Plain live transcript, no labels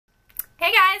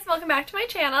Hey guys, welcome back to my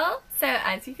channel. So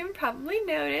as you can probably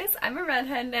notice, I'm a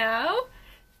redhead now.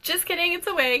 Just kidding, it's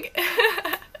a wig.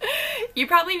 You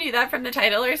probably knew that from the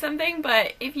title or something,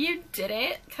 but if you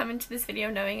didn't come into this video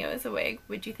knowing it was a wig,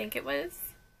 would you think it was?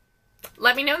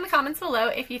 Let me know in the comments below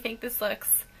if you think this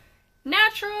looks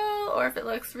natural or if it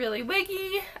looks really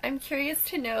wiggy. I'm curious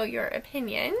to know your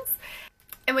opinions.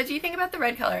 And what do you think about the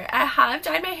red color? I have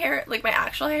dyed my hair, like my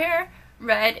actual hair,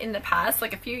 red in the past,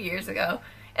 like a few years ago.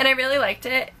 And I really liked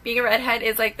it. Being a redhead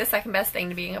is like the second best thing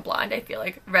to being a blonde. I feel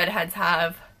like redheads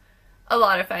have a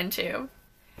lot of fun too.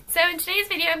 So in today's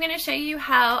video I'm going to show you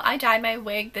how I dyed my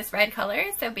wig this red color.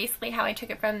 So basically how I took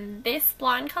it from this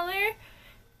blonde color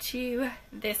to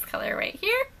this color right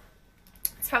here.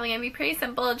 It's probably going to be pretty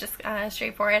simple, just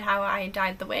straightforward how I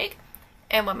dyed the wig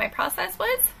and what my process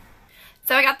was.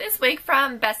 So I got this wig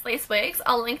from Best Lace Wigs.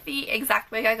 I'll link the exact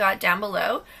wig I got down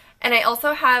below. And I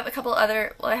also have a couple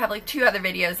other, well I have like 2 other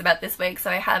videos about this wig,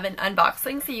 so I have an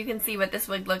unboxing so you can see what this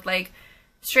wig looked like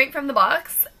straight from the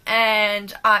box.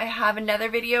 And I have another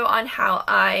video on how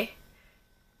I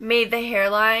made the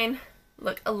hairline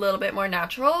look a little bit more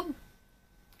natural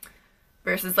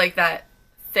versus like that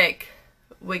thick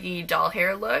wiggy doll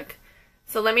hair look.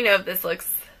 So let me know if this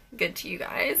looks good to you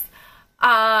guys.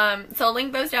 So I'll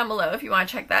link those down below if you want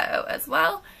to check that out as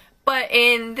well. But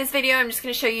in this video, I'm just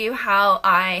going to show you how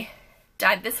I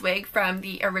dyed this wig from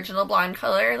the original blonde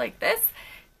color like this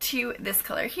to this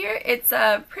color here. It's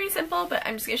pretty simple, but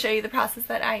I'm just going to show you the process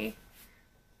that I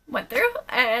went through.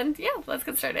 And yeah, let's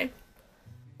get started.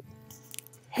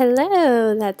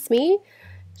 Hello, that's me.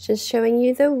 Just showing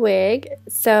you the wig.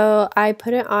 So I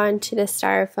put it onto the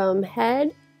styrofoam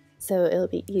head so it'll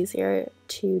be easier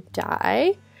to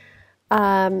dye.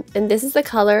 And this is the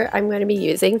color I'm going to be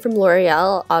using from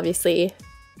L'Oreal. Obviously,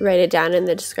 write it down in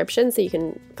the description so you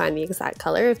can find the exact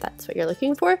color if that's what you're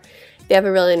looking for. They have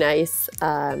a really nice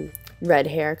red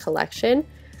hair collection.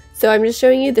 So I'm just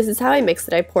showing you, this is how I mix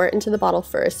it. I pour it into the bottle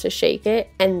first to shake it,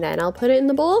 and then I'll put it in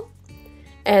the bowl.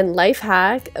 And life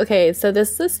hack, okay, so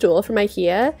this is a stool from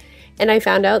IKEA, and I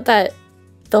found out that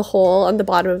the hole on the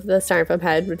bottom of the styrofoam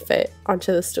head would fit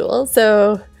onto the stool.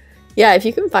 So yeah, if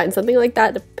you can find something like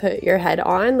that to put your head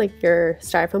on, like your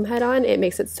styrofoam head on, it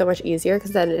makes it so much easier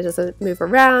because then it doesn't move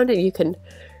around and you can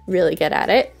really get at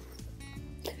it.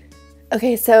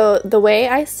 Okay, so the way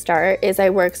I start is I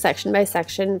work section by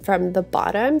section from the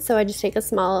bottom. So I just take a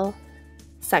small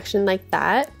section like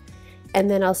that,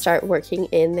 and then I'll start working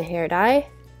in the hair dye.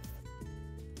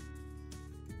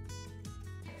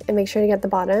 And make sure to get the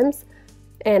bottoms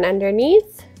and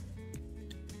underneath.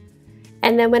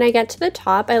 And then when I get to the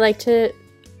top, I like to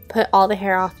put all the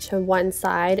hair off to one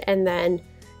side and then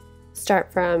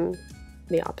start from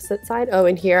the opposite side. Oh,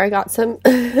 and here I got some,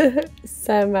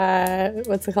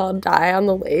 what's it called, dye on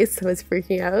the lace. I was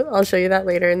freaking out. I'll show you that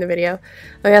later in the video.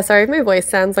 Oh yeah, sorry if my voice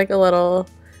sounds like a little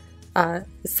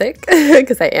sick,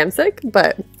 because I am sick,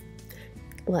 but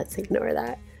let's ignore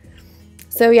that.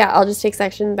 So yeah, I'll just take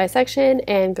section by section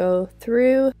and go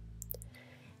through.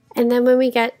 And then when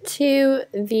we get to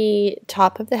the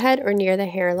top of the head or near the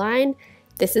hairline,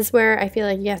 this is where I feel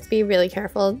like you have to be really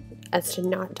careful as to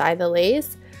not dye the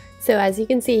lace. So as you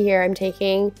can see here, I'm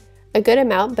taking a good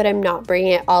amount, but I'm not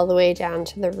bringing it all the way down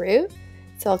to the root.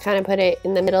 So I'll kind of put it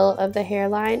in the middle of the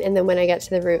hairline, and then when I get to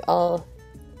the root, I'll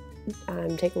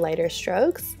take lighter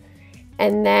strokes.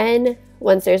 And then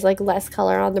once there's like less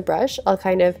color on the brush, I'll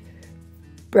kind of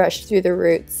brush through the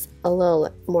roots a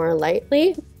little more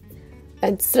lightly.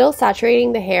 I'm still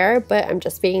saturating the hair, but I'm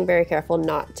just being very careful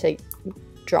not to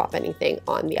drop anything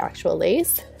on the actual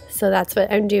lace. So that's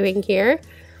what I'm doing here.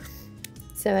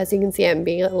 So as you can see, I'm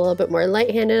being a little bit more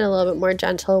light-handed, a little bit more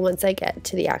gentle once I get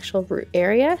to the actual root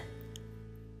area.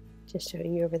 Just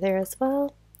showing you over there as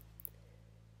well.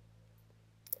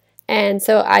 And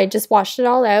so I just washed it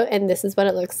all out, and this is what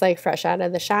it looks like fresh out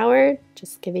of the shower.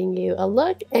 Just giving you a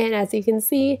look, and as you can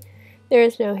see, there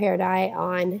is no hair dye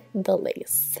on the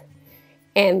lace.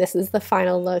 And this is the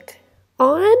final look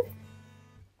on.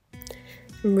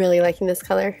 I'm really liking this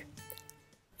color.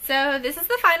 So this is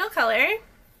the final color.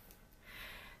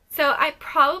 So I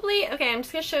probably, okay, I'm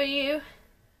just going to show you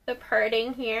the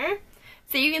parting here.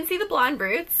 So you can see the blonde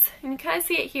roots, and you kind of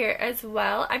see it here as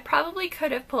well. I probably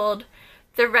could have pulled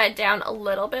the red down a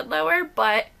little bit lower,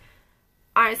 but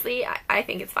honestly, I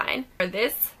think it's fine.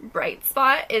 This bright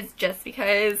spot is just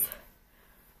because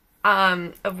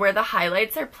of where the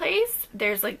highlights are placed.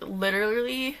 There's like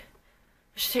literally, I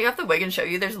should take off the wig and show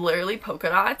you, there's literally polka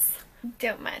dots.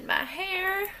 Don't mind my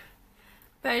hair.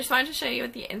 But I just wanted to show you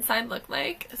what the inside looked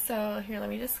like. So here, let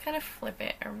me just kind of flip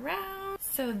it around.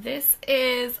 So this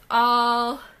is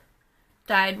all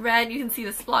dyed red. You can see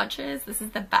the splotches. This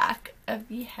is the back of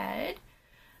the head.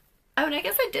 Oh, and I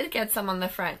guess I did get some on the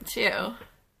front too.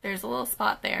 There's a little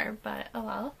spot there, but oh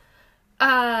well.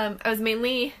 I was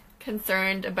mainly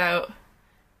concerned about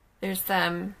there's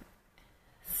some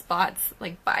spots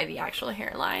like by the actual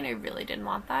hairline. I really didn't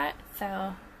want that.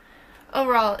 So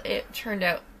overall it turned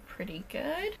out pretty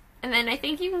good. And then I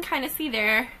think you can kind of see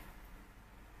there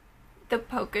the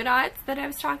polka dots that I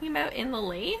was talking about in the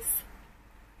lace.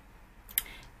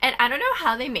 And I don't know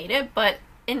how they made it, but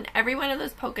in every one of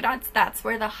those polka dots, that's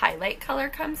where the highlight color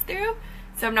comes through.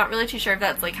 So I'm not really too sure if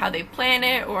that's like how they plan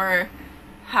it or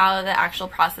how the actual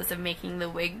process of making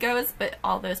the wig goes, but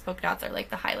all those polka dots are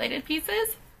like the highlighted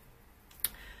pieces.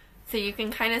 So you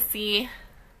can kind of see,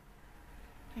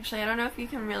 actually I don't know if you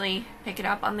can really pick it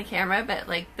up on the camera, but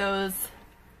like those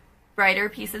brighter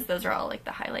pieces, those are all like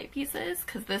the highlight pieces,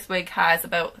 because this wig has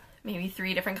about maybe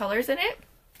 3 different colors in it.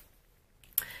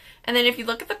 And then if you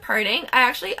look at the parting,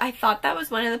 I thought that was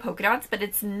one of the polka dots, but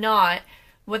it's not.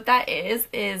 What that is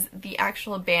the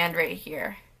actual band right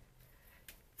here.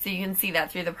 So you can see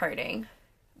that through the parting,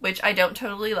 which I don't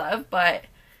totally love, but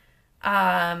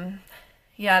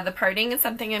yeah, the parting is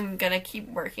something I'm gonna keep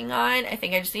working on. I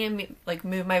think I just need to like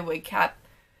move my wig cap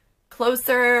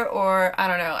closer, or I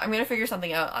don't know. I'm gonna figure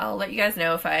something out. I'll let you guys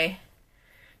know if I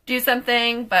do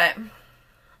something, but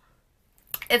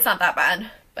it's not that bad,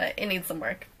 but it needs some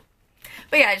work.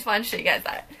 But yeah, I just wanted to show you guys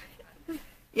that.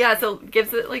 Yeah, so it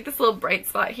gives it like this little bright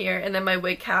spot here, and then my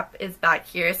wig cap is back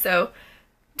here. So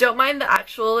don't mind the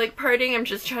actual like parting. I'm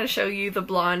just trying to show you the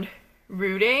blonde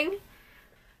rooting.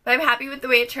 But I'm happy with the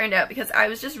way it turned out because I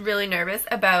was just really nervous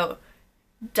about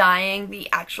dyeing the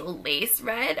actual lace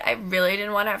red. I really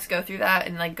didn't want to have to go through that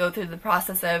and like go through the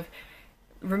process of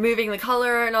removing the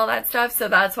color and all that stuff. So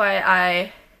that's why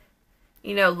I,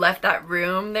 you know, left that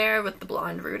room there with the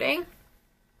blonde rooting.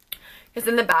 Because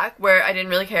in the back, where I didn't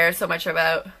really care so much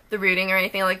about the rooting or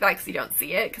anything like that, because you don't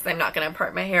see it, because I'm not going to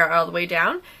part my hair all the way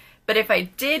down. But if I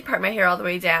did part my hair all the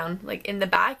way down, like in the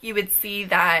back, you would see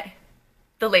that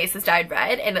the lace is dyed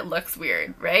red, and it looks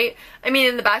weird, right? I mean,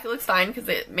 in the back it looks fine, because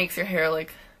it makes your hair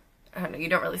like, I don't know, you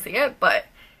don't really see it, but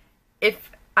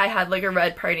if I had like a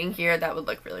red parting here, that would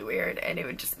look really weird, and it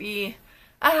would just be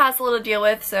a hassle to deal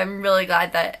with, so I'm really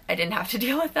glad that I didn't have to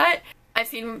deal with that. I've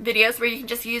seen videos where you can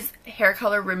just use hair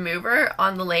color remover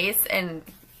on the lace and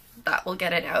that will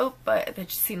get it out, but it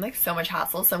just seemed like so much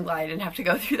hassle, so I'm glad I didn't have to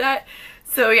go through that.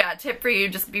 So yeah, tip for you,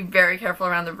 just be very careful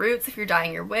around the roots if you're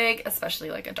dyeing your wig,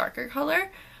 especially like a darker color.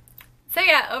 So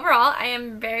yeah, overall I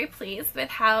am very pleased with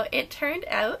how it turned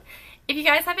out. If you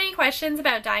guys have any questions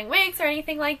about dyeing wigs or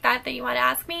anything like that that you want to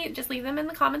ask me, just leave them in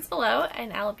the comments below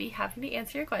and I'll be happy to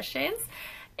answer your questions.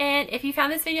 And if you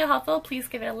found this video helpful, please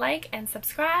give it a like and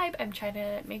subscribe. I'm trying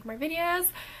to make more videos,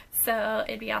 so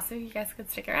it'd be awesome if you guys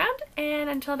could stick around. And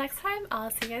until next time,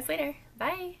 I'll see you guys later.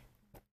 Bye!